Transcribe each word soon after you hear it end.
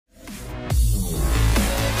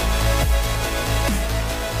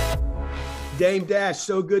Dame Dash,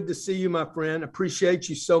 so good to see you, my friend. Appreciate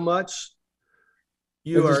you so much.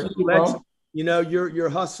 Good You to are, see you, bro. your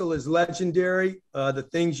hustle is legendary. The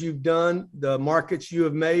things you've done, the markets you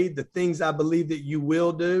have made, the things I believe that you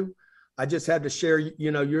will do. I just had to share,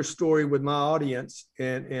 your story with my audience,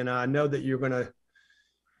 and I know that you're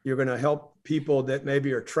gonna help people that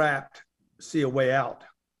maybe are trapped see a way out.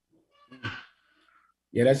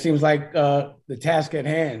 Yeah, that seems like the task at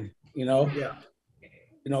hand. Yeah.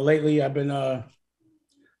 Lately I've been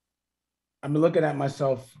looking at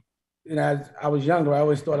myself. As I was younger, I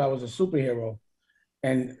always thought I was a superhero,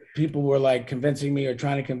 and people were like convincing me or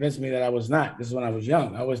trying to convince me that I was not. This is when I was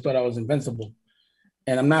young. I always thought I was invincible,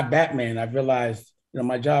 and I'm not Batman. I've realized,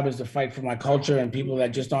 my job is to fight for my culture and people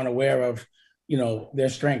that just aren't aware of, their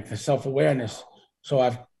strength and self-awareness. So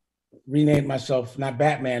I've renamed myself not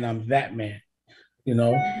Batman. I'm that man. you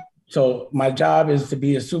know. So my job is to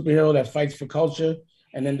be a superhero that fights for culture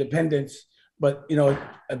and independence. But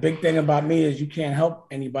a big thing about me is you can't help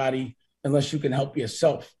anybody unless you can help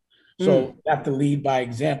yourself. So you have to lead by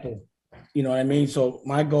example. You know what I mean? So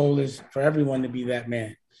my goal is for everyone to be that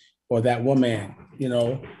man or that woman,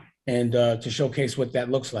 and to showcase what that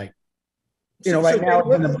looks like. So Right now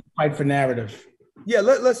Dave, it's in the fight for narrative. yeah,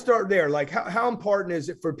 let's start there. Like, how important is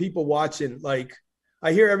it for people watching? Like,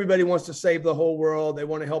 I hear everybody wants to save the whole world. They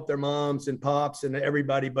want to help their moms and pops and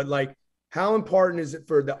everybody, but like, how important is it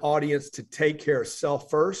for the audience to take care of self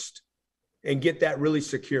first and get that really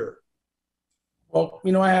secure? Well,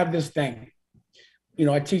 I have this thing.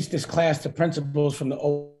 I teach this class to principals from the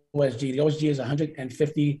OSG. The OSG is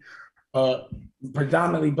 150 uh,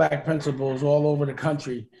 predominantly Black principals all over the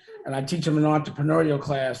country. And I teach them an entrepreneurial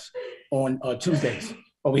class on Tuesdays,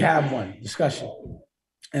 but we have one discussion.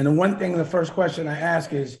 And the first question I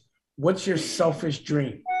ask is, what's your selfish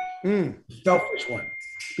dream? Selfish one.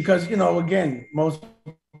 Because, again, most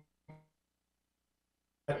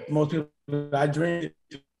people, I dream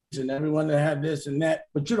and everyone that have this and that,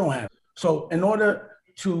 but you don't have it. So in order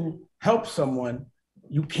to help someone,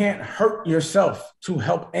 you can't hurt yourself to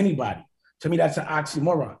help anybody. To me, that's an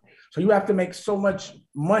oxymoron. So you have to make so much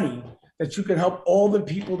money that you can help all the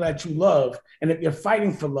people that you love. And if you're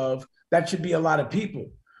fighting for love, that should be a lot of people.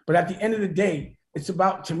 But at the end of the day, it's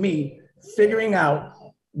about, to me, figuring out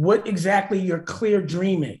what exactly your clear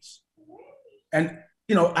dream is. And,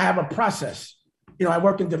 I have a process. I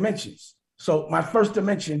work in dimensions. So my first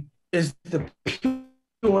dimension is the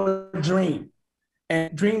pure dream.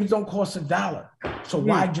 And dreams don't cost $1. So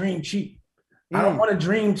why dream cheap? I don't want to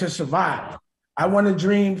dream to survive. I want to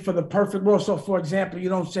dream for the perfect world. So for example, you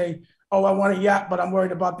don't say, oh, I want a yacht, but I'm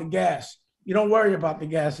worried about the gas. You don't worry about the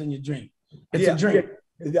gas in your dream. It's a dream.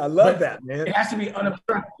 Yeah, I love that, man. It has to be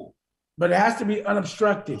unobstructed. But it has to be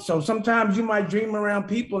unobstructed. So sometimes you might dream around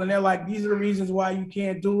people and they're like, these are the reasons why you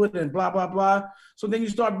can't do it and blah, blah, blah. So then you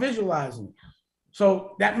start visualizing.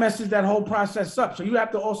 So that messes that whole process up. So you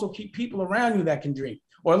have to also keep people around you that can dream,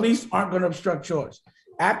 or at least aren't going to obstruct yours.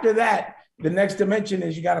 After that, the next dimension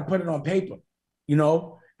is you got to put it on paper,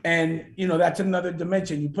 and that's another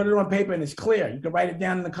dimension. You put it on paper and it's clear. You can write it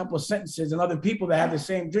down in a couple of sentences, and other people that have the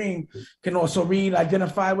same dream can also read,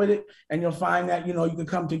 identify with it, and you'll find that, you can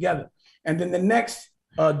come together. And then the next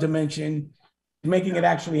dimension, making it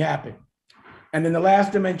actually happen. And then the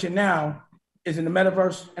last dimension now is in the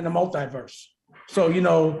metaverse and the multiverse. So,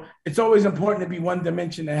 it's always important to be one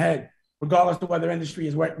dimension ahead, regardless of whether industry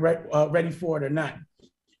is ready for it or not.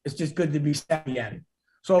 It's just good to be savvy at it.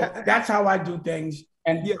 So that's how I do things.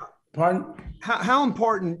 And yeah, pardon? How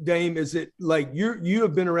important, Dame, is it? Like, you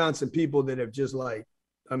have been around some people that have just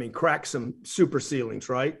cracked some super ceilings,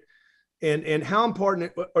 right? And how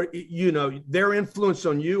important, or their influence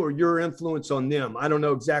on you or your influence on them. I don't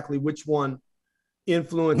know exactly which one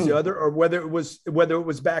influenced the other, or whether it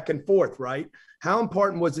was back and forth, right? How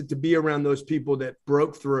important was it to be around those people that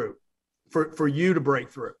broke through, for you to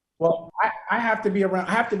break through? Well, I have to be around.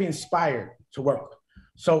 I have to be inspired to work.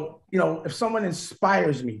 So, if someone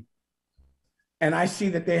inspires me and I see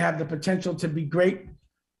that they have the potential to be great,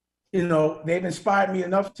 they've inspired me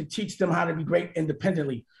enough to teach them how to be great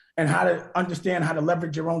independently and how to understand how to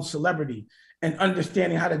leverage your own celebrity and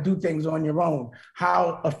understanding how to do things on your own,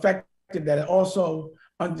 how effective that, also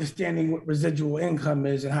understanding what residual income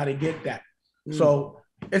is and how to get that. So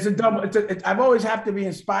it's a double, I've always have to be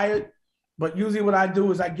inspired, but usually what I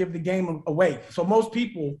do is I give the game away. So most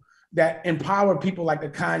people that empower people like a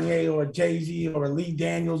Kanye or a Jay-Z or a Lee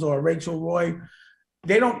Daniels or a Rachel Roy,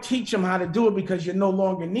 they don't teach them how to do it because you're no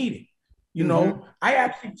longer needed. I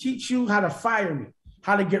actually teach you how to fire me,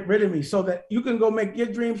 how to get rid of me, so that you can go make your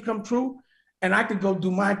dreams come true and I could go do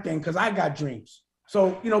my thing because I got dreams.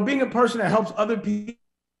 So, being a person that helps other people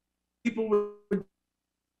people with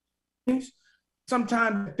dreams,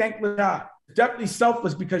 sometimes a thankless job. Definitely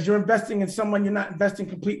selfless because you're investing in someone, you're not investing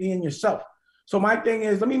completely in yourself. So my thing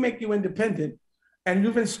is, let me make you independent. And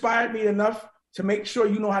you've inspired me enough to make sure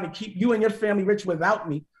you know how to keep you and your family rich without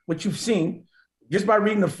me, which you've seen just by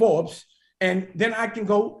reading the Forbes. And then I can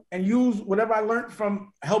go and use whatever I learned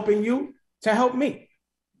from helping you to help me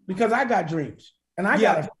because I got dreams and I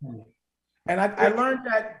got a family. And I learned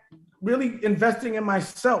that really investing in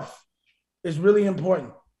myself is really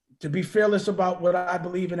important. To be fearless about what I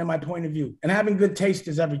believe in and my point of view. And having good taste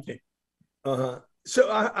is everything.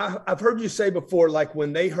 So I've heard you say before, like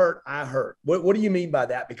when they hurt, I hurt. What do you mean by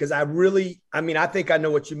that? Because I think I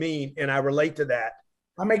know what you mean and I relate to that.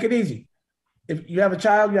 I'll make it easy. If you have a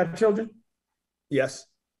child, you have children? Yes.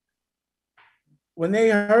 When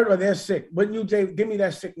they hurt or they're sick, wouldn't you say, give me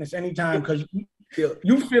that sickness anytime? Because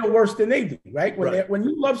you feel worse than they do, right? When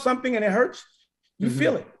you love something and it hurts, you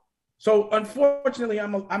feel it. So unfortunately,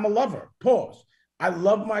 I'm a lover. Pause. I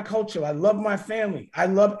love my culture. I love my family. I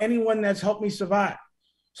love anyone that's helped me survive.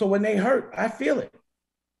 So when they hurt, I feel it,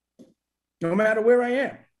 no matter where I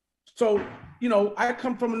am. So, I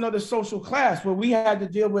come from another social class where we had to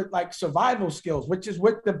deal with like survival skills, which is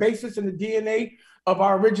what the basis and the DNA of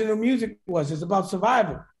our original music was. It's about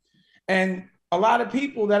survival. And a lot of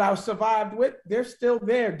people that I survived with, they're still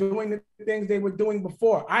there doing the things they were doing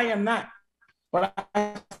before. I am not. But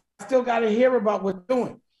I still got to hear about what they're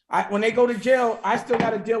doing. When they go to jail, I still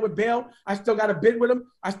got to deal with bail. I still got to bid with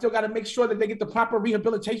them. I still got to make sure that they get the proper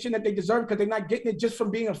rehabilitation that they deserve because they're not getting it just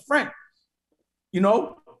from being a friend.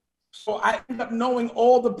 So I end up knowing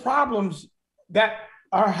all the problems that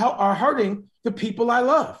are hurting the people I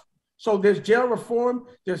love. So there's jail reform,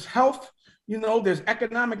 there's health, there's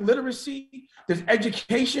economic literacy, there's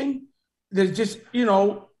education, there's just,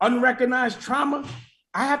 unrecognized trauma.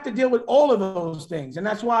 I have to deal with all of those things. And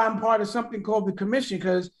that's why I'm part of something called the commission,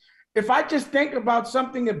 because if I just think about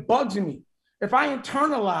something that bugs me, if I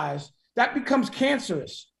internalize, that becomes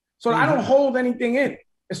cancerous. So I don't hold anything in.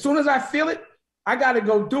 As soon as I feel it, I got to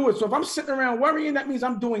go do it. So if I'm sitting around worrying, that means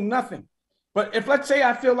I'm doing nothing. But if, let's say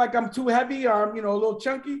I feel like I'm too heavy or I'm, a little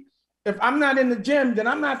chunky, if I'm not in the gym, then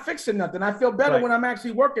I'm not fixing nothing. I feel better when I'm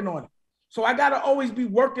actually working on it. So I got to always be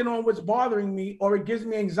working on what's bothering me or it gives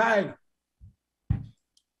me anxiety.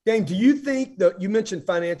 Dane, do you think that you mentioned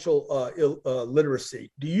financial literacy?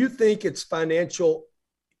 Do you think it's financial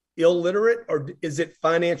illiterate or is it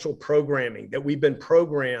financial programming that we've been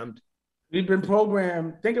programmed? We've been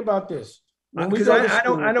programmed. Think about this. Because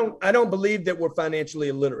I don't believe that we're financially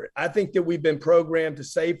illiterate. I think that we've been programmed to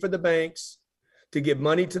save for the banks, to give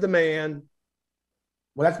money to the man.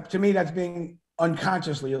 Well, to me, that's being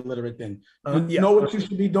unconsciously illiterate. Then you know what you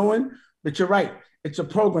should be doing, but you're right. It's a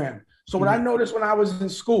program. So what I noticed when I was in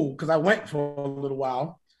school, because I went for a little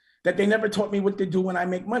while, that they never taught me what to do when I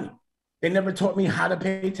make money. They never taught me how to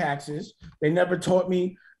pay taxes. They never taught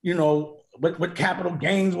me, what capital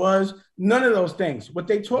gains was. None of those things. What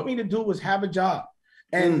they taught me to do was have a job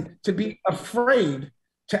and to be afraid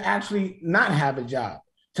to actually not have a job,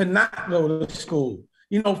 to not go to school.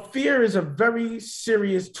 Fear is a very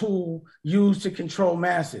serious tool used to control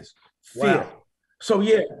masses. Fear. Wow. So,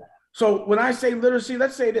 yeah. So when I say literacy,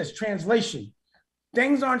 let's say this, translation.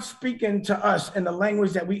 Things aren't speaking to us in the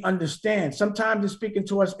language that we understand. Sometimes it's speaking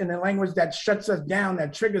to us in a language that shuts us down,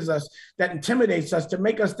 that triggers us, that intimidates us to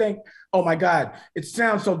make us think, oh my God, it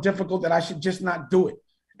sounds so difficult that I should just not do it.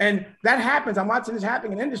 And that happens. I'm watching this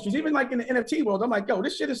happening in industries, even like in the NFT world. I'm like, yo,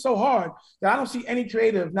 this shit is so hard that I don't see any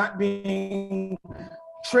creative not being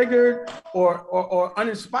triggered or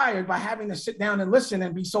uninspired by having to sit down and listen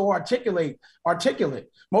and be so articulate.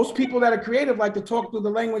 Most people that are creative like to talk through the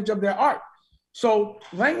language of their art. So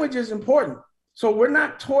language is important. So we're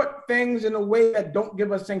not taught things in a way that don't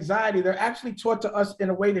give us anxiety. They're actually taught to us in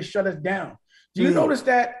a way to shut us down. Do you notice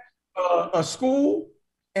that a school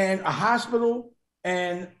and a hospital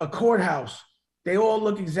and a courthouse, they all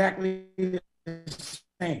look exactly the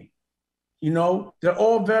same? They're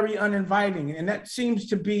all very uninviting, and that seems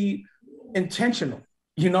to be intentional.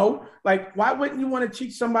 Like, why wouldn't you want to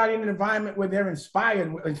teach somebody in an environment where they're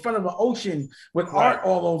inspired in front of an ocean with art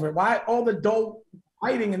all over it? Why all the dope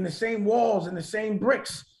lighting in the same walls and the same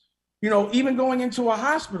bricks? Even going into a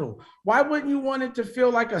hospital, why wouldn't you want it to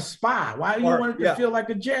feel like a spa? Why do you want it to feel like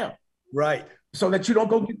a jail? Right. So that you don't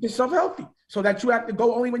go get yourself healthy, so that you have to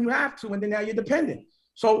go only when you have to, and then now you're dependent.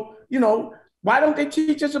 So, why don't they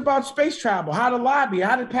teach us about space travel, how to lobby,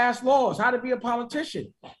 how to pass laws, how to be a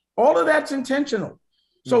politician? All of that's intentional.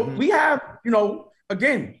 So we have,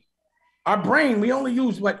 again, our brain, we only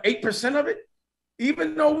use 8% of it?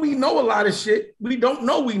 Even though we know a lot of shit, we don't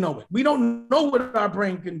know we know it. We don't know what our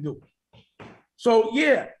brain can do. So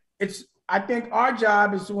yeah, I think our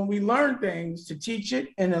job is when we learn things to teach it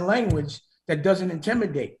in a language that doesn't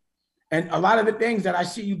intimidate. And a lot of the things that I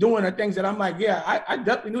see you doing are things that I'm like, yeah, I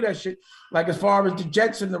definitely knew that shit. Like as far as the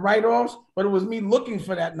jets and the write-offs, but it was me looking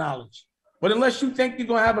for that knowledge. But unless you think you're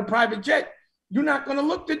gonna have a private jet, you're not gonna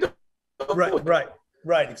look to do it.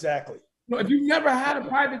 Right, exactly. You know, if you've never had a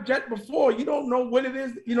private jet before, you don't know what it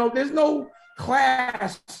is. You know, there's no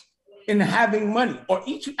class in having money or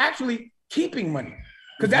actually keeping money,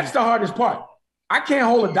 because that's the hardest part. I can't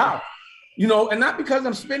hold a dollar, you know, and not because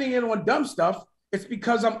I'm spending it on dumb stuff. It's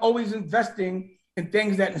because I'm always investing in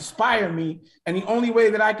things that inspire me. And the only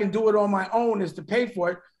way that I can do it on my own is to pay for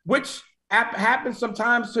it, which happens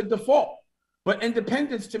sometimes to default. But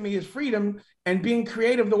independence to me is freedom, and being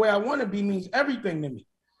creative the way I want to be means everything to me,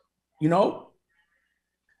 you know?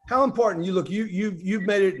 How important, you've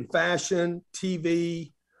made it in fashion,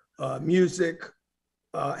 TV, music.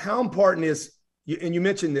 How important is, and you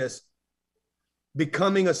mentioned this,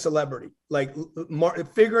 becoming a celebrity, like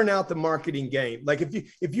figuring out the marketing game. Like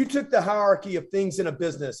if you took the hierarchy of things in a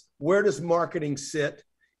business, where does marketing sit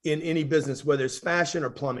in any business, whether it's fashion or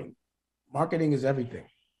plumbing? Marketing is everything.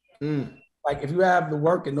 Like if you have the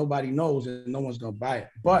work and nobody knows, and no one's gonna buy it.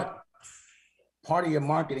 But part of your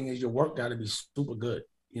marketing is your work got to be super good,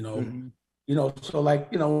 you know. You know, so like,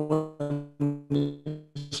 you know, in the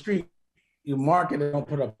street, you market it, don't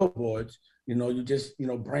put up billboards, you know, you just, you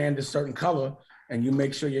know, brand a certain color, and you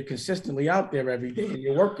make sure you're consistently out there every day and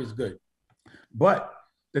your work is good. But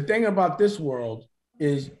the thing about this world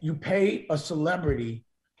is you pay a celebrity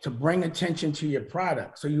to bring attention to your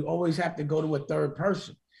product. So you always have to go to a third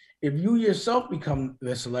person. If you yourself become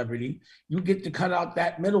the celebrity, you get to cut out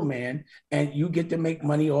that middleman and you get to make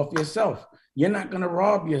money off yourself. You're not going to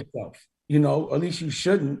rob yourself, you know, or at least you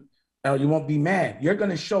shouldn't. You won't be mad. You're going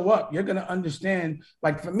to show up. You're going to understand.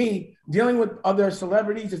 Like for me, dealing with other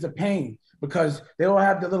celebrities is a pain, because they all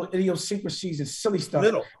have the little idiosyncrasies and silly stuff.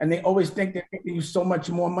 And they always think they're making you so much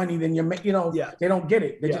more money than you're, you know, they don't get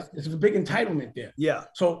it. It's a big entitlement there.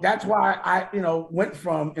 So that's why I, you know, went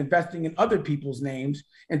from investing in other people's names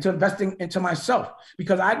into investing into myself,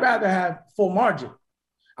 because I'd rather have full margin.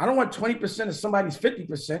 I don't want 20% of somebody's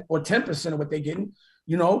 50% or 10% of what they're getting.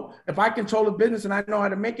 You know, if I control the business and I know how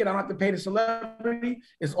to make it, I don't have to pay the celebrity.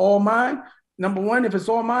 It's all mine. Number one, if it's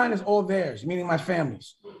all mine, it's all theirs, meaning my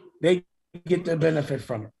family's. They get the benefit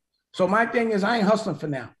from it. So my thing is, I ain't hustling for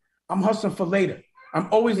now. I'm hustling for later. I'm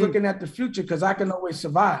always looking at the future, because I can always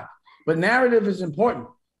survive. But narrative is important,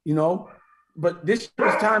 you know. But this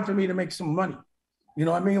is time for me to make some money. You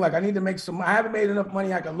know what I mean? Like I need to make some, I haven't made enough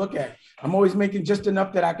money I can look at. I'm always making just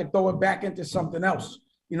enough that I can throw it back into something else.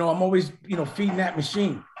 You know, I'm always, you know, feeding that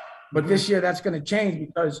machine. But this year that's going to change,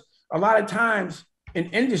 because a lot of times in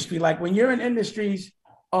industry, like when you're in industries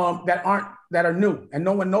that are new and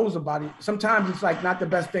no one knows about it, sometimes it's like not the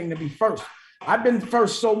best thing to be first. I've been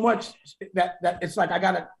first so much that it's like I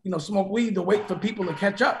got to, you know, smoke weed to wait for people to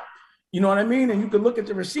catch up. You know what I mean? And you can look at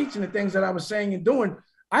the receipts and the things that I was saying and doing.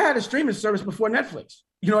 I had a streaming service before Netflix.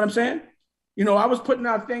 You know what I'm saying? You know, I was putting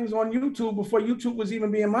out things on YouTube before YouTube was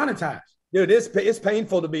even being monetized. Dude, it's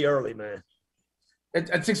painful to be early, man.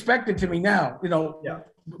 It's expected to me now. You know,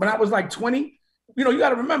 when I was like 20, you know, you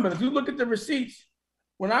got to remember, if you look at the receipts,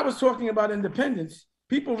 when I was talking about independence,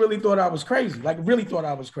 people really thought I was crazy. Like, really thought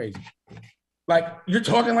I was crazy. Like, you're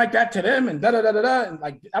talking like that to them and da-da-da-da-da. And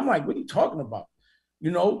like, I'm like, what are you talking about?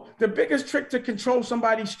 You know, the biggest trick to control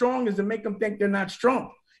somebody strong is to make them think they're not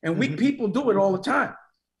strong. And weak people do it all the time.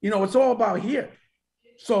 You know, it's all about here.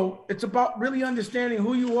 So it's about really understanding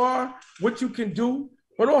who you are, what you can do,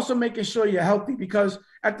 but also making sure you're healthy, because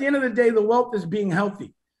at the end of the day, the wealth is being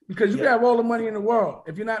healthy, because you can have all the money in the world.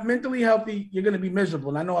 If you're not mentally healthy, you're going to be miserable.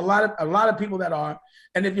 And I know a lot of people that are.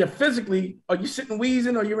 And if you're physically, or you're sitting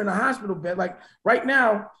wheezing, or you're in a hospital bed, like right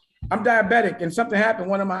now, I'm diabetic and something happened.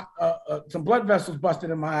 One of my, some blood vessels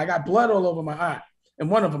busted in my eye. I got blood all over my eye. And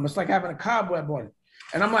one of them, it's like having a cobweb on it.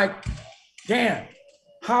 And I'm like, damn,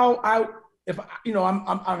 I'm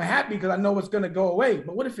happy because I know it's going to go away.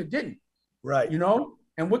 But what if it didn't? Right. You know,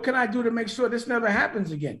 and what can I do to make sure this never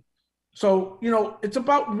happens again? So, you know, it's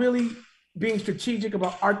about really being strategic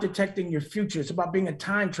about architecting your future. It's about being a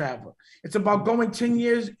time traveler. It's about going 10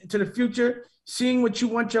 years into the future, seeing what you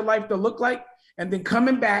want your life to look like, and then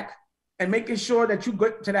coming back and making sure that you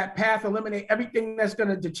get to that path, eliminate everything that's going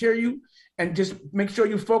to deter you, and just make sure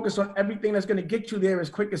you focus on everything that's going to get you there as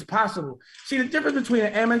quick as possible. See, the difference between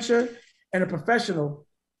an amateur and a professional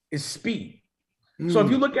is speed. So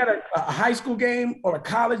if you look at a high school game or a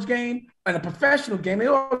college game and a professional game,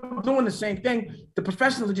 they're all doing the same thing. The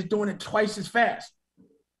professionals are just doing it twice as fast.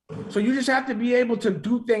 So you just have to be able to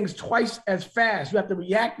do things twice as fast. You have to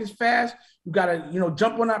react as fast. You got to,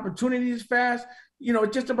 jump on opportunities fast.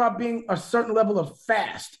 It's just about being a certain level of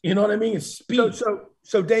fast. You know what I mean? It's speed.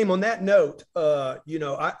 So Dame, on that note,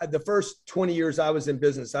 the first 20 years I was in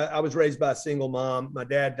business, I was raised by a single mom. My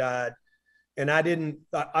dad died, and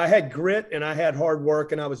I had grit and I had hard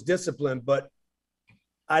work and I was disciplined, but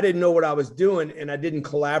I didn't know what I was doing, and I didn't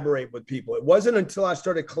collaborate with people. It wasn't until I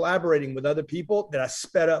started collaborating with other people that I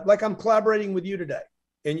sped up, like I'm collaborating with you today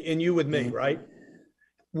and you with me, right?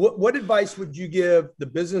 What advice would you give the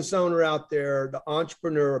business owner out there, the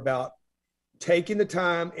entrepreneur, about taking the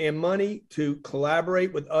time and money to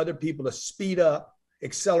collaborate with other people to speed up,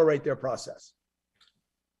 accelerate their process?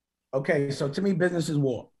 Okay, so to me, business is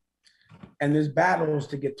war. And there's battles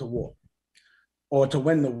to get to war or to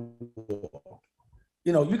win the war.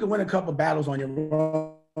 You can win a couple of battles on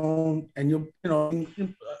your own, and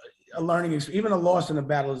a learning experience. Even a loss in a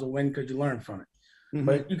battle is a win because you learn from it. Mm-hmm.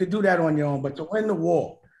 But you could do that on your own. But to win the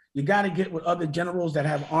war, you got to get with other generals that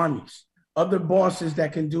have armies, other bosses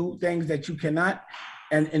that can do things that you cannot,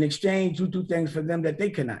 and in exchange, you do things for them that they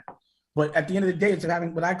cannot. But at the end of the day, it's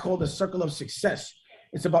having what I call the circle of success.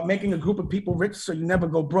 It's about making a group of people rich so you never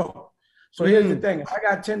go broke. So here's the thing. If I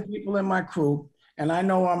got 10 people in my crew and I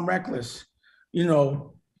know I'm reckless,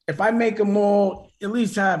 if I make them all at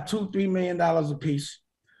least have $2-3 million a piece,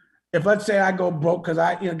 if let's say I go broke, because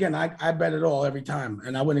I bet it all every time,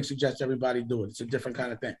 and I wouldn't suggest everybody do it. It's a different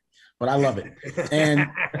kind of thing, but I love it. And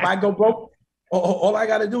if I go broke, all I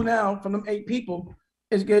got to do now from them 8 people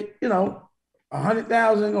is get,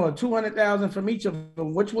 100,000 or 200,000 from each of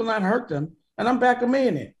them, which will not hurt them. And I'm back a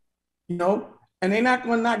millionaire, and they're not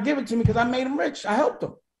going to not give it to me because I made them rich. I helped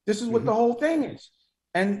them. This is what the whole thing is.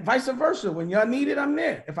 And vice versa. When y'all need it, I'm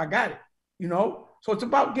there if I got it, So it's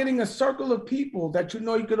about getting a circle of people that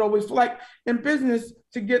you could always, like in business,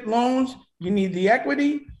 to get loans, you need the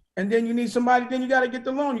equity, and then you need somebody, then you got to get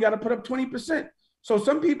the loan. You got to put up 20%. So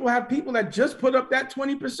some people have people that just put up that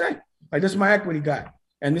 20%. Like, this is my equity guy,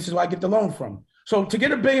 and this is where I get the loan from. So to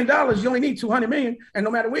get $1 billion, you only need 200 million, and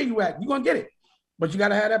no matter where you at, you're going to get it. But you got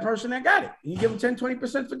to have that person that got it. And you give them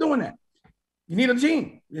 10-20% for doing that. You need a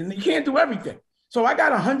team, and you can't do everything. So I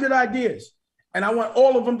got 100 ideas, and I want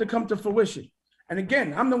all of them to come to fruition. And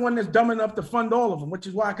again, I'm the one that's dumb enough to fund all of them, which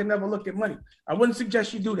is why I can never look at money. I wouldn't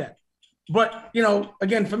suggest you do that. But,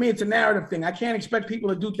 again, for me, it's a narrative thing. I can't expect people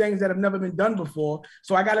to do things that have never been done before.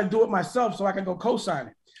 So I got to do it myself so I can go co-sign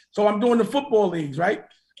it. So I'm doing the football leagues, right?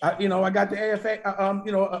 I got the AFA,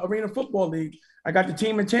 Arena Football League. I got the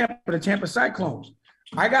team in Tampa, the Tampa Cyclones.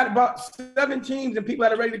 I got about 7 teams and people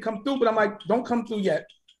that are ready to come through, but I'm like, don't come through yet.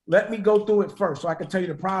 Let me go through it first so I can tell you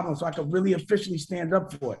the problem so I can really officially stand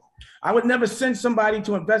up for it. I would never send somebody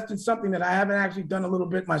to invest in something that I haven't actually done a little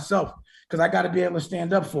bit myself because I got to be able to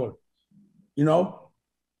stand up for it,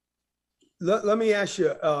 Let me ask you,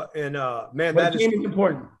 man, that is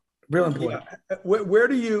important, real important. Yeah. Where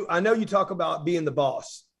do you, I know you talk about being the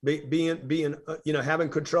boss, being having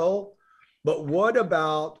control, but what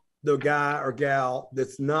about the guy or gal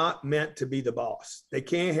that's not meant to be the boss? They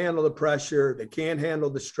can't handle the pressure. They can't handle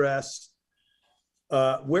the stress.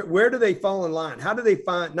 Where do they fall in line? How do they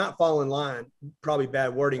not fall in line? Probably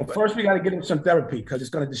bad wording. Well, first, we got to get them some therapy because it's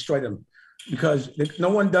going to destroy them, because no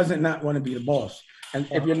one doesn't not want to be the boss. And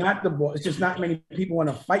if you're not the boss, it's just not many people want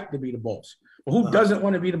to fight to be the boss. But who doesn't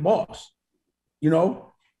want to be the boss?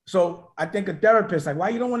 So I think a therapist, like, why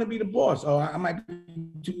you don't want to be the boss? Oh, I might.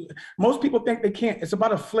 Most people think they can't. It's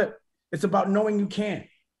about a flip. It's about knowing you can.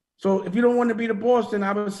 So if you don't want to be the boss, then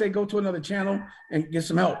I would say go to another channel and get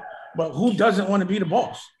some help. But who doesn't want to be the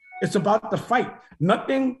boss? It's about the fight.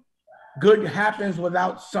 Nothing good happens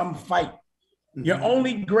without some fight. You're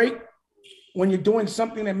only great when you're doing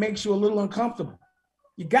something that makes you a little uncomfortable.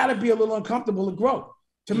 You got to be a little uncomfortable to grow.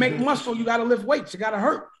 To make muscle, you got to lift weights. You got to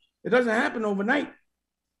hurt. It doesn't happen overnight.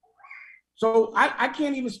 So I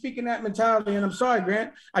can't even speak in that mentality, and I'm sorry,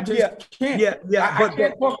 Grant. I just can't.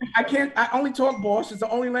 I only talk boss. It's the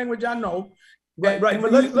only language I know. Right.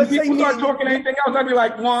 But let's people start talking anything else, I'd be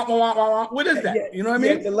like, wah, wah, wah, wah. What is that? You know what I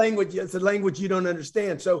mean? The language. It's a language you don't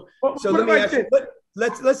understand. So let me ask you.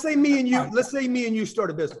 Let's say me and you. Let's say me and you start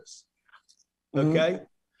a business. Okay.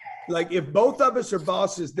 Like, if both of us are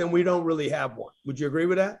bosses, then we don't really have one. Would you agree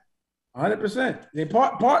with that? 100%. The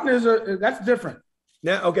partners are, that's different.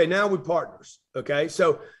 Now we're partners. Okay.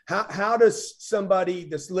 So how does somebody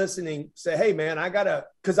that's listening say, hey man,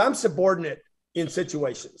 because I'm subordinate in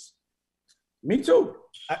situations. Me too.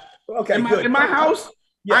 Okay. In my house,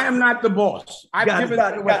 I am not the boss. I've given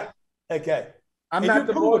it away. Okay. I'm not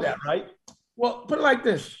the boss. That, right? Well, put it like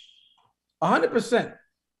this, 100%.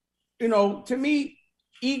 To me,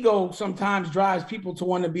 ego sometimes drives people to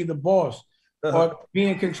want to be the boss or be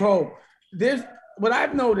in control. There's what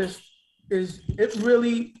I've noticed is it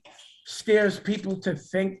really scares people to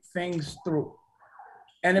think things through.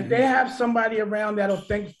 And if they have somebody around that'll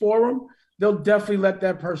think for them, they'll definitely let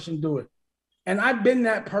that person do it. And I've been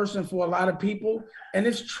that person for a lot of people, and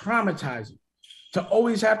it's traumatizing to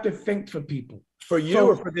always have to think for people. For you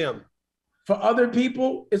or for them? For other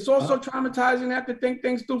people, it's also traumatizing to have to think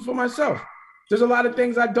things through for myself. There's a lot of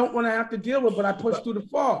things I don't want to have to deal with, but I push through the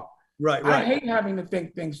fall. Right. I hate having to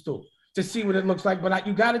think things through to see what it looks like, but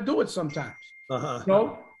you got to do it sometimes. You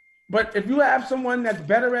know? But if you have someone that's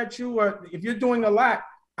better at you, or if you're doing a lot,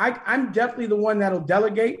 I'm definitely the one that'll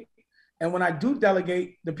delegate. And when I do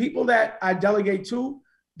delegate, the people that I delegate to,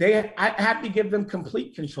 I have to give them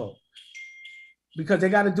complete control because they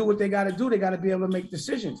got to do what they got to do. They got to be able to make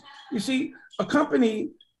decisions. You see, a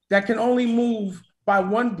company that can only move by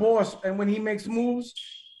one boss, and when he makes moves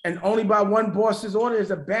and only by one boss's order,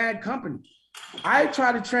 is a bad company. I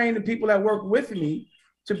try to train the people that work with me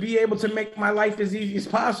to be able to make my life as easy as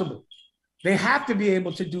possible. They have to be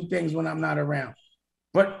able to do things when I'm not around.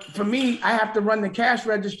 But for me, I have to run the cash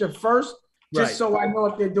register first, just so I know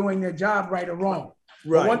if they're doing their job right or wrong.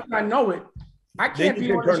 But once I know it, I can't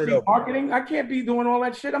be on the street marketing. I can't be doing all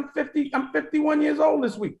that shit. I'm 51 years old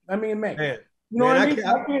this week. I mean, man. You know what I mean?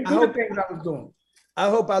 I can't do the things I was doing. I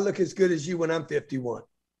hope I look as good as you when I'm 51.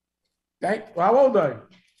 Well, how old are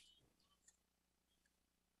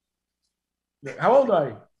you? How old are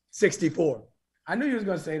you? 64. I knew you was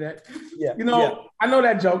going to say that. Yeah. You know, I know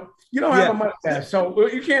that joke. You don't have a mustache, so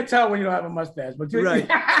you can't tell when you don't have a mustache. But you,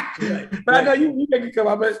 but I know you make it come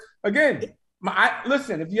out. But again,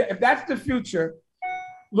 listen, if that's the future,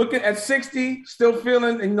 looking at 60, still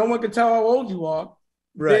feeling, and no one can tell how old you are,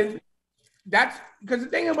 then that's because the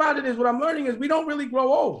thing about it is what I'm learning is we don't really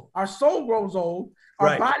grow old. Our soul grows old.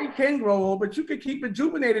 Our body can grow old, but you can keep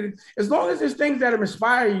rejuvenated. As long as there's things that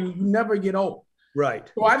inspire you, you never get old. Right.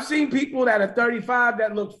 So I've seen people that are 35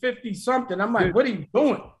 that look 50 something. I'm like, what are you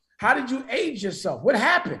doing? How did you age yourself? What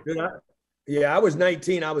happened? Yeah, I was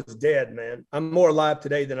 19. I was dead, man. I'm more alive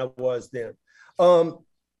today than I was then.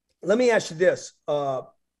 Let me ask you this.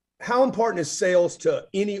 How important is sales to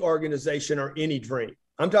any organization or any dream?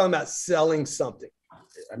 I'm talking about selling something.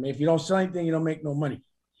 I mean, if you don't sell anything, you don't make no money.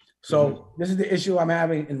 So this is the issue I'm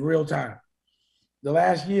having in real time. The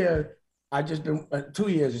last year, I just been 2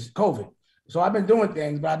 years, is COVID. So I've been doing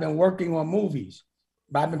things, but I've been working on movies.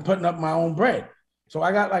 But I've been putting up my own bread. So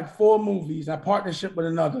I got like 4 movies, I partnership with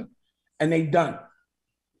another, and they done.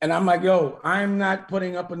 And I'm like, yo, I'm not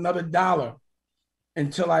putting up another dollar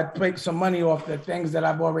until I make some money off the things that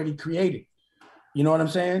I've already created. You know what I'm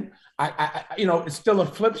saying? You know, it's still a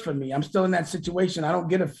flips for me. I'm still in that situation. I don't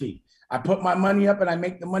get a fee. I put my money up and I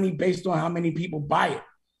make the money based on how many people buy it.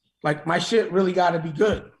 Like my shit really got to be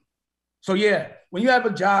good. So yeah, when you have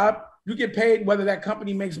a job, you get paid whether that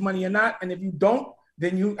company makes money or not. And if you don't,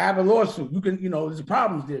 then you have a lawsuit. You can, you know, there's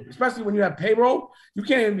problems there, especially when you have payroll. You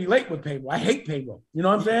can't even be late with payroll. I hate payroll. You know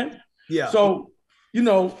what I'm saying? Yeah. So, you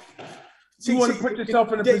know, you want to put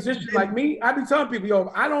yourself in a position like me. I be telling people, yo,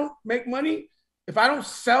 if I don't make money, if I don't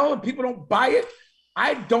sell and people don't buy it,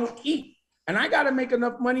 I don't eat. And I got to make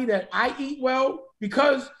enough money that I eat well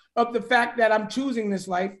because of the fact that I'm choosing this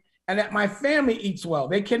life and that my family eats well.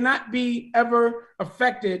 They cannot be ever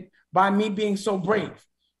affected by me being so brave.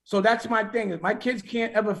 So that's my thing. My kids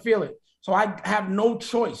can't ever feel it. So I have no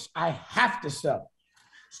choice. I have to sell.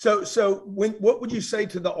 So what would you say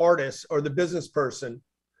to the artist or the business person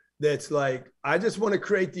that's like, I just want to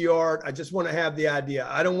create the art. I just want to have the idea.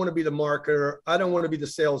 I don't want to be the marketer. I don't want to be the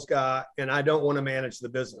sales guy. And I don't want to manage the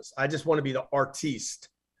business. I just want to be the artiste.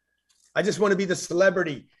 I just want to be the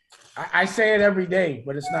celebrity. I say it every day,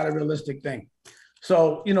 but it's not a realistic thing.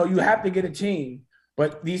 So, you know, you have to get a team.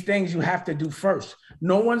 But these things you have to do first.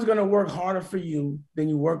 No one's going to work harder for you than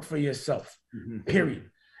you work for yourself, period.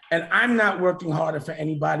 And I'm not working harder for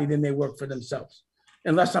anybody than they work for themselves,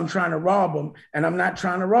 unless I'm trying to rob them, and I'm not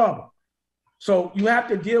trying to rob them. So you have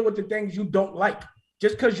to deal with the things you don't like.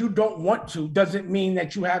 Just because you don't want to doesn't mean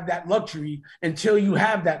that you have that luxury until you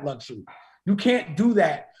have that luxury. You can't do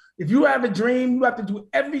that. If you have a dream, you have to do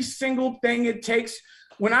every single thing it takes.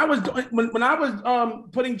 When I was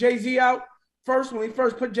putting Jay-Z out, when we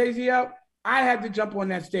first put Jay-Z out, I had to jump on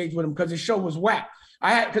that stage with him because his show was whack.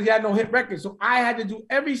 Because he had no hit record. So I had to do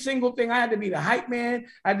every single thing. I had to be the hype man.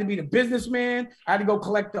 I had to be the businessman. I had to go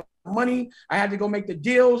collect the money. I had to go make the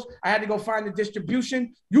deals. I had to go find the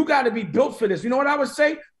distribution. You got to be built for this. You know what I would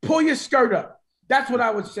say? Pull your skirt up. That's what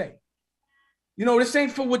I would say. You know, this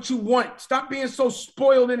ain't for what you want. Stop being so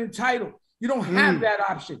spoiled and entitled. You don't have that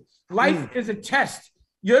option. Life is a test.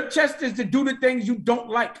 Your test is to do the things you don't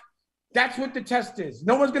like. That's what the test is.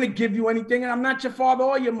 No one's going to give you anything, and I'm not your father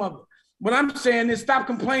or your mother. What I'm saying is stop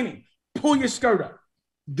complaining. Pull your skirt up.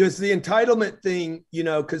 Does the entitlement thing, you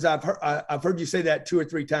know, because I've heard you say that 2 or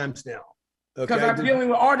 3 times now. Because I'm dealing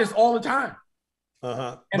with artists all the time.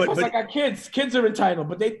 Uh-huh. And plus I got kids. Kids are entitled,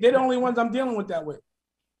 but they're the only ones I'm dealing with that with.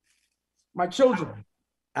 My children.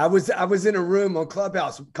 I was in a room on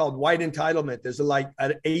Clubhouse called White Entitlement. There's like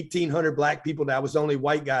 1,800 black people. That I was the only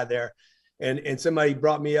white guy there. And somebody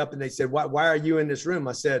brought me up and they said, why are you in this room?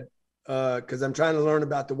 I said, because I'm trying to learn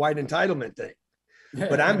about the white entitlement thing.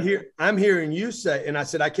 But I'm hearing you say, and I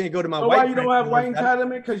said, I can't go to my white. Why you don't have white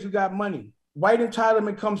entitlement? Because you got money. White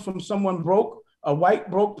entitlement comes from someone broke, a white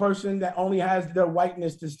broke person that only has their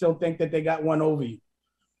whiteness to still think that they got one over you.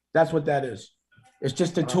 That's what that is. It's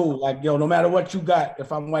just a tool. Like, yo, no matter what you got,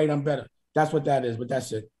 if I'm white, I'm better. That's what that is, but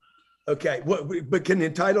that's it. Okay. But can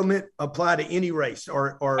entitlement apply to any race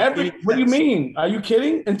or what do you mean? Are you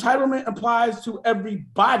kidding? Entitlement applies to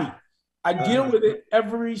everybody. I deal with it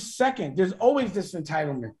every second. There's always this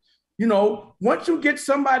entitlement. You know, once you get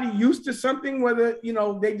somebody used to something, whether, you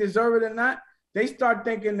know, they deserve it or not, they start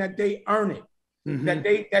thinking that they earn it,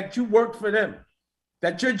 that you work for them,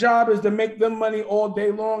 that your job is to make them money all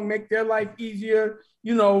day long, make their life easier,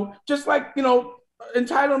 you know, just like, you know,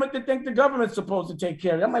 entitlement to think the government's supposed to take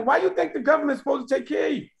care of you. I'm like, why do you think the government's supposed to take care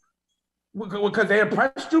of you? Because they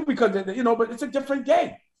oppressed you? Because, you know, but it's a different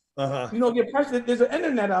day. You know, the oppressed, there's an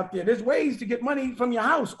internet out there. There's ways to get money from your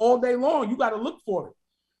house all day long. You got to look for it.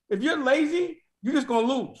 If you're lazy, you're just going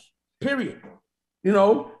to lose, period. You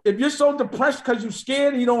know, if you're so depressed because you're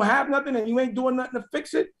scared and you don't have nothing and you ain't doing nothing to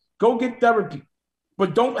fix it, go get therapy.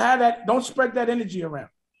 But don't spread that energy around.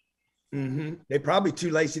 They're probably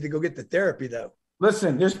too lazy to go get the therapy, though.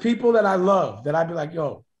 Listen, there's people that I love that I'd be like,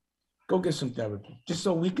 yo, go get some therapy, just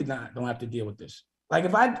so we don't have to deal with this. Like,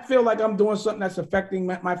 if I feel like I'm doing something that's affecting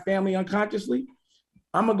my family unconsciously,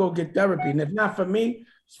 I'm going to go get therapy. And if not for me,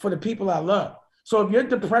 it's for the people I love. So if your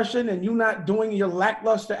depression and you not doing your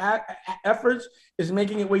lackluster efforts is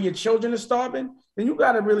making it where your children are starving, then you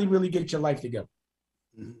got to really, really get your life together.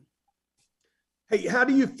 Hey, how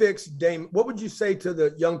do you fix, Dame? What would you say to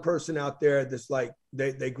the young person out there that's like,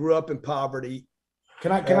 they grew up in poverty?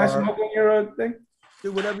 Can I smoke on your thing?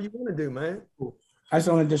 Do whatever you want to do, man. I just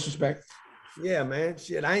don't want to disrespect. Yeah, man.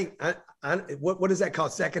 Shit, what is that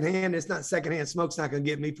called? Secondhand? It's not secondhand. Smoke's not gonna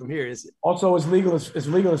get me from here, is it? Also, it's legal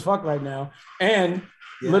as fuck right now. And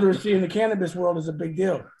literacy in the cannabis world is a big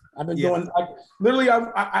deal. I've been doing literally.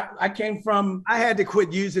 I came from. I had to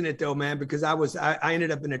quit using it though, man, because I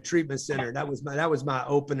ended up in a treatment center. That was my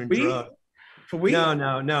opening drug. For weed?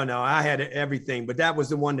 No. I had everything, but that was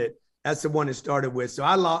the one that's the one it started with. So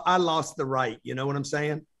I lost the right. You know what I'm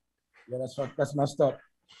saying? Yeah, that's messed up.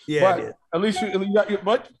 Yeah, but at least you got.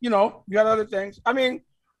 But you know, you got other things. I mean,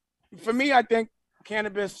 for me, I think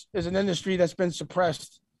cannabis is an industry that's been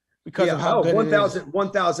suppressed because of how good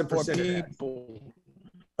 1,000%. People.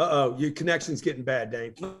 Your connection's getting bad,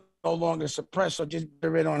 Dave. No longer suppressed. So just get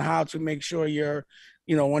rid on how to make sure you're,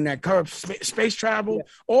 you know, on that curve. Space travel,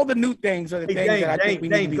 all the new things are the things that I think we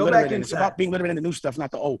need to be literate in. It's about being literate in the new stuff, not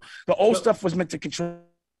the old. The old stuff was meant to control.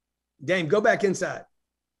 Dame, go back inside.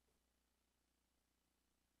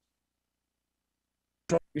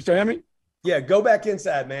 You still hear me? Yeah, go back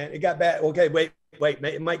inside, man. It got bad. Okay, wait.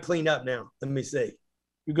 It might clean up now. Let me see.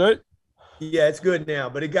 You good? Yeah, it's good now,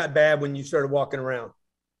 but it got bad when you started walking around.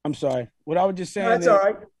 I'm sorry. What I was just saying. That's all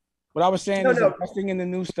right. What I was saying is investing in the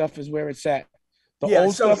new stuff is where it's at. The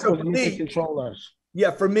old stuff was meant to control us.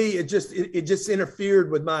 Yeah, for me, it just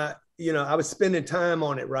interfered with my, you know, I was spending time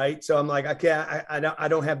on it, right? So I'm like, I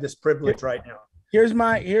don't have this privilege right now. Here's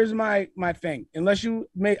my thing. Unless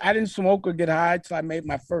I didn't smoke or get high till I made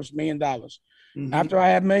my first $1 million. After I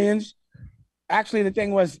had millions, actually the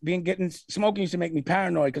thing was smoking used to make me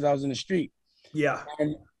paranoid because I was in the street. Yeah.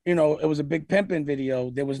 And you know, it was a big pimping video.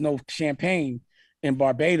 There was no champagne in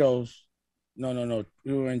Barbados. No.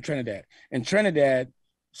 We were in Trinidad. In Trinidad,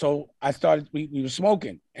 so I started, we were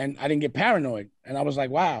smoking and I didn't get paranoid. And I was like,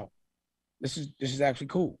 wow, this is actually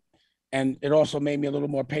cool. And it also made me a little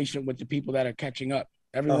more patient with the people that are catching up.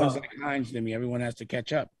 Everyone's like Heinz to me. Everyone has to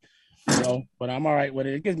catch up. You know, but I'm all right with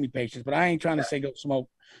it. It gives me patience. But I ain't trying to say go smoke.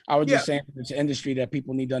 I was just saying it's an industry that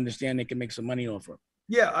people need to understand they can make some money off of.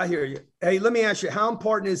 Yeah, I hear you. Hey, let me ask you, how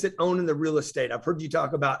important is it owning the real estate? I've heard you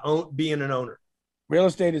talk about being an owner. Real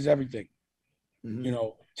estate is everything, you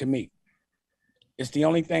know, to me. It's the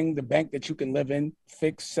only thing, the bank that you can live in,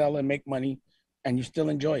 fix, sell, and make money, and you still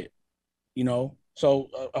enjoy it, you know? So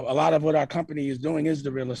a lot of what our company is doing is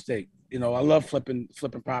the real estate. You know, I love flipping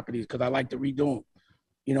properties because I like to redo them.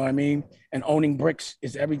 You know what I mean? And owning bricks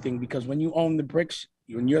is everything, because when you own the bricks,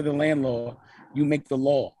 when you're the landlord, you make the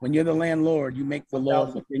law. When you're the landlord, you make the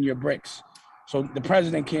law within your bricks. So the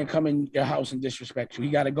president can't come in your house and disrespect you. He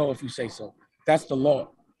got to go if you say so. That's the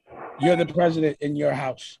law. You're the president in your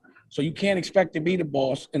house. So you can't expect to be the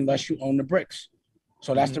boss unless you own the bricks.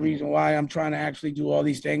 So that's the reason why I'm trying to actually do all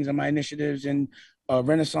these things and my initiatives and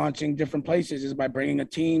renaissancing different places is by bringing a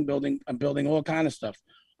team, building all kind of stuff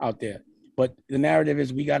out there. But the narrative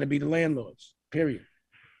is we got to be the landlords, period.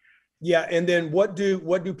 Yeah, and then what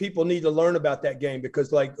do people need to learn about that game?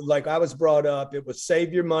 Because like I was brought up, it was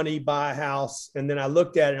save your money, buy a house, and then I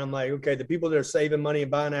looked at it and I'm like, okay, the people that are saving money and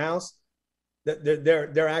buying a house,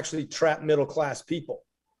 they're actually trapped middle class people.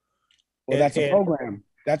 Well, that's a program.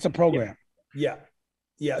 That's a program. Yeah.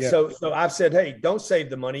 So I've said, hey, don't save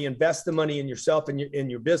the money, invest the money in yourself and in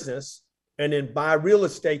your business, and then buy real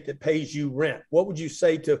estate that pays you rent. What would you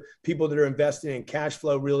say to people that are investing in cash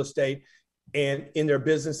flow real estate and in their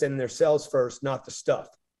business and in their sales first, not the stuff?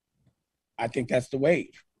 I think that's the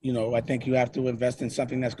way. I think you have to invest in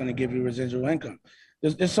something that's going to give you residual income.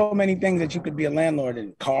 There's so many things that you could be a landlord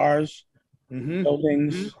in: cars,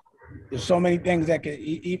 buildings. There's so many things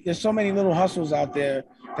there's so many little hustles out there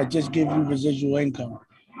that just give you residual income.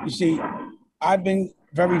 You see, I've been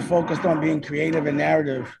very focused on being creative and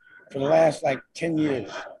narrative for the last 10 years,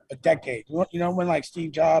 a decade. When like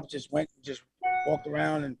Steve Jobs just walked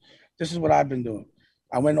around, and this is what I've been doing.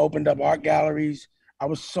 I went and opened up art galleries. I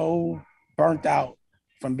was so burnt out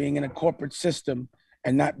from being in a corporate system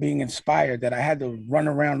and not being inspired that I had to run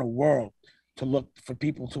around the world to look for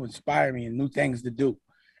people to inspire me and new things to do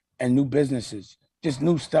and new businesses, just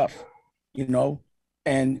new stuff,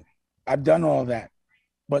 and I've done all that.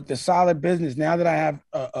 But the solid business, now that I have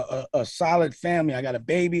a solid family, I got a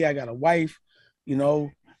baby, I got a wife,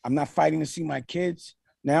 I'm not fighting to see my kids.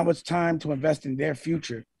 Now it's time to invest in their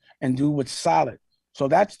future and do what's solid. So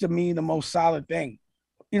that's, to me, the most solid thing.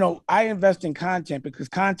 I invest in content because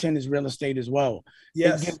content is real estate as well.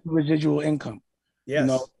 Yes. It gives residual income. Yes.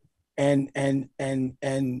 And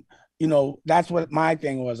that's what my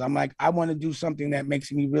thing was. I'm like, I want to do something that makes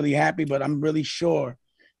me really happy, but I'm really sure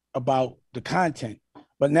about the content.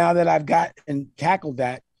 But now that I've got and tackled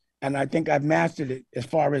that, and I think I've mastered it as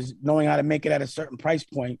far as knowing how to make it at a certain price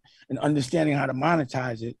point and understanding how to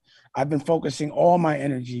monetize it, I've been focusing all my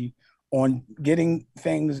energy on getting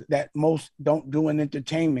things that most don't do in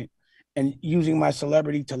entertainment and using my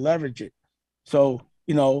celebrity to leverage it. So,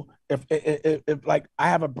 if like I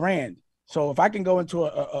have a brand, so if I can go into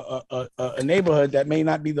a neighborhood that may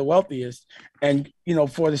not be the wealthiest, and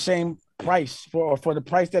for the same price, for the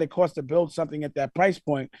price that it costs to build something at that price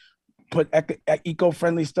point, put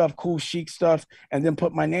eco-friendly stuff, cool chic stuff, and then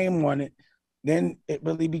put my name on it, then it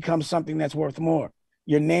really becomes something that's worth more.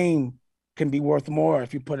 Your name can be worth more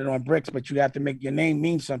if you put it on bricks, but you have to make your name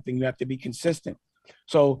mean something. You have to be consistent.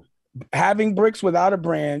 So having bricks without a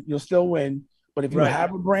brand, you'll still win. But if you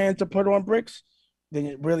have a brand to put on bricks, then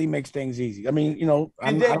it really makes things easy. I mean,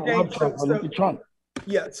 I don't love Trump, but look at Trump.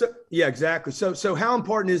 Yeah. So yeah, exactly. So how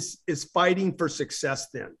important is fighting for success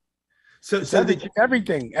then? So that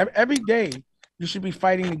everything, every day you should be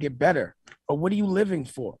fighting to get better. But what are you living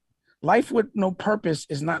for? Life with no purpose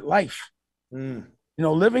is not life.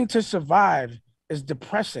 Living to survive is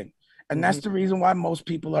depressing. And that's the reason why most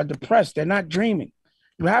people are depressed. They're not dreaming.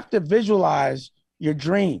 You have to visualize your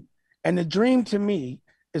dream. And the dream to me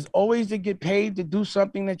is always to get paid to do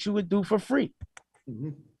something that you would do for free.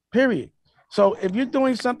 Period. So if you're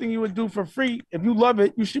doing something you would do for free, if you love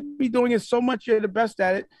it, you should be doing it so much you're the best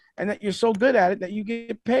at it and that you're so good at it that you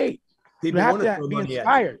get paid. People you have to be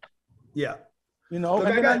inspired. Yeah. And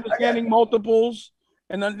then understanding multiples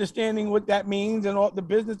and understanding what that means and all the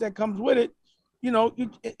business that comes with it,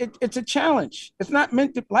 it's a challenge.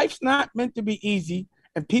 Life's not meant to be easy,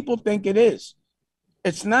 and people think it is.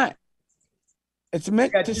 It's not. It's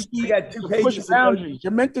meant to push boundaries.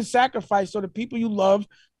 You're meant to sacrifice so the people you love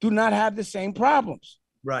do not have the same problems.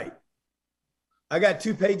 Right. I got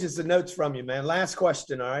 2 pages of notes from you, man. Last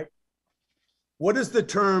question, all right? What does the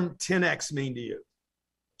term 10X mean to you?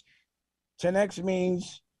 10X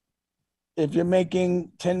means if you're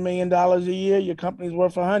making $10 million a year, your company's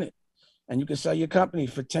worth 100. And you can sell your company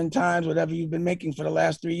for 10 times whatever you've been making for the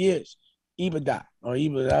last 3 years. EBITDA, or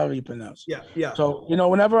EBITDA, however you pronounce it. Yeah. So,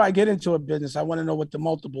 whenever I get into a business, I want to know what the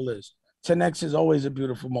multiple is. 10X is always a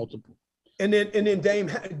beautiful multiple. And then Dame,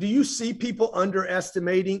 do you see people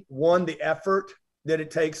underestimating, one, the effort that it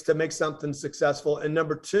takes to make something successful, and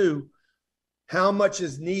number two, how much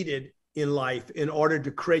is needed in life in order to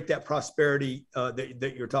create that prosperity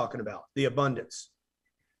that you're talking about, the abundance?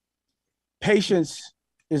 Patience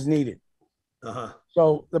is needed. Uh-huh.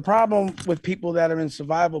 So the problem with people that are in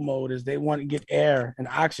survival mode is they want to get air and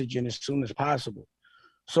oxygen as soon as possible.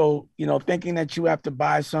 So, thinking that you have to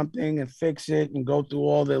buy something and fix it and go through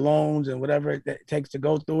all the loans and whatever it takes to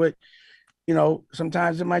go through it,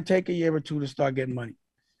 sometimes it might take a year or two to start getting money,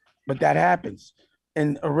 but that happens.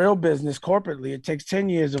 In a real business, corporately, it takes 10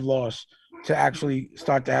 years of loss to actually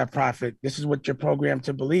start to have profit. This is what you're programmed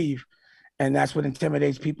to believe. And that's what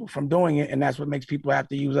intimidates people from doing it. And that's what makes people have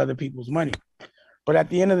to use other people's money. But at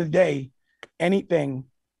the end of the day, anything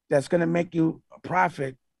that's going to make you a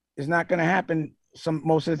profit is not going to happen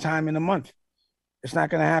most of the time in a month. It's not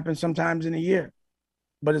going to happen sometimes in a year.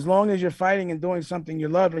 But as long as you're fighting and doing something you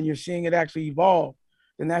love and you're seeing it actually evolve,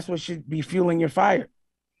 then that's what should be fueling your fire.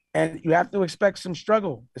 And you have to expect some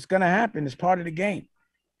struggle. It's going to happen. It's part of the game.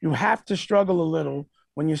 You have to struggle a little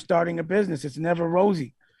when you're starting a business. It's never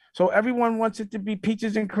rosy. So everyone wants it to be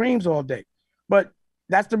peaches and creams all day. But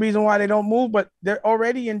that's the reason why they don't move. But they're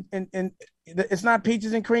already in it's not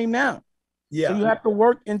peaches and cream now. Yeah. So you have to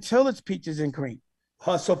work until it's peaches and cream.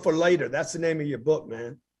 Hustle for later. That's the name of your book,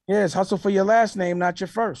 man. Yes, hustle for your last name, not your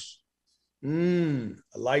first. I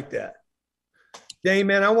like that. Dame,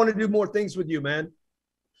 man, I want to do more things with you, man.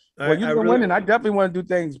 Well, you've been winning. I definitely want to do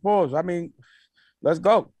things. Pause. I mean, let's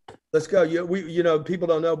go. Let's go. People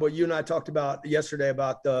don't know, but you and I talked about yesterday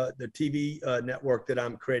about the TV network that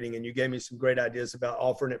I'm creating, and you gave me some great ideas about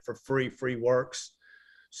offering it for free works.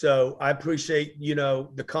 So I appreciate,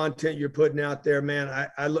 the content you're putting out there, man.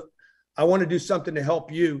 I want to do something to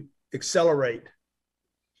help you accelerate.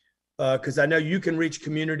 Because I know you can reach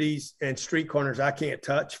communities and street corners I can't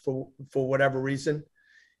touch for whatever reason.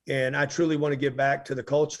 And I truly want to give back to the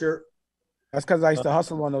culture. That's because I used to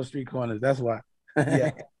hustle on those street corners. That's why.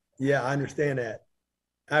 Yeah, I understand that.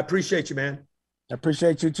 I appreciate you, man. I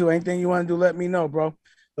appreciate you too. Anything you want to do, let me know, bro.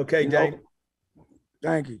 Okay, Dave.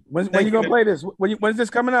 Thank you. When you gonna play this? When's this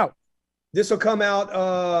coming out? This will come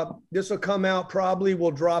out. Probably we'll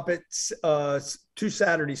drop it 2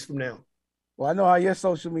 Saturdays from now. Well, I know how your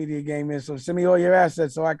social media game is, so send me all your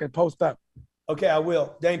assets so I can post up. Okay, I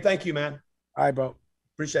will. Dame, thank you, man. All right, bro.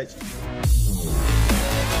 Appreciate you.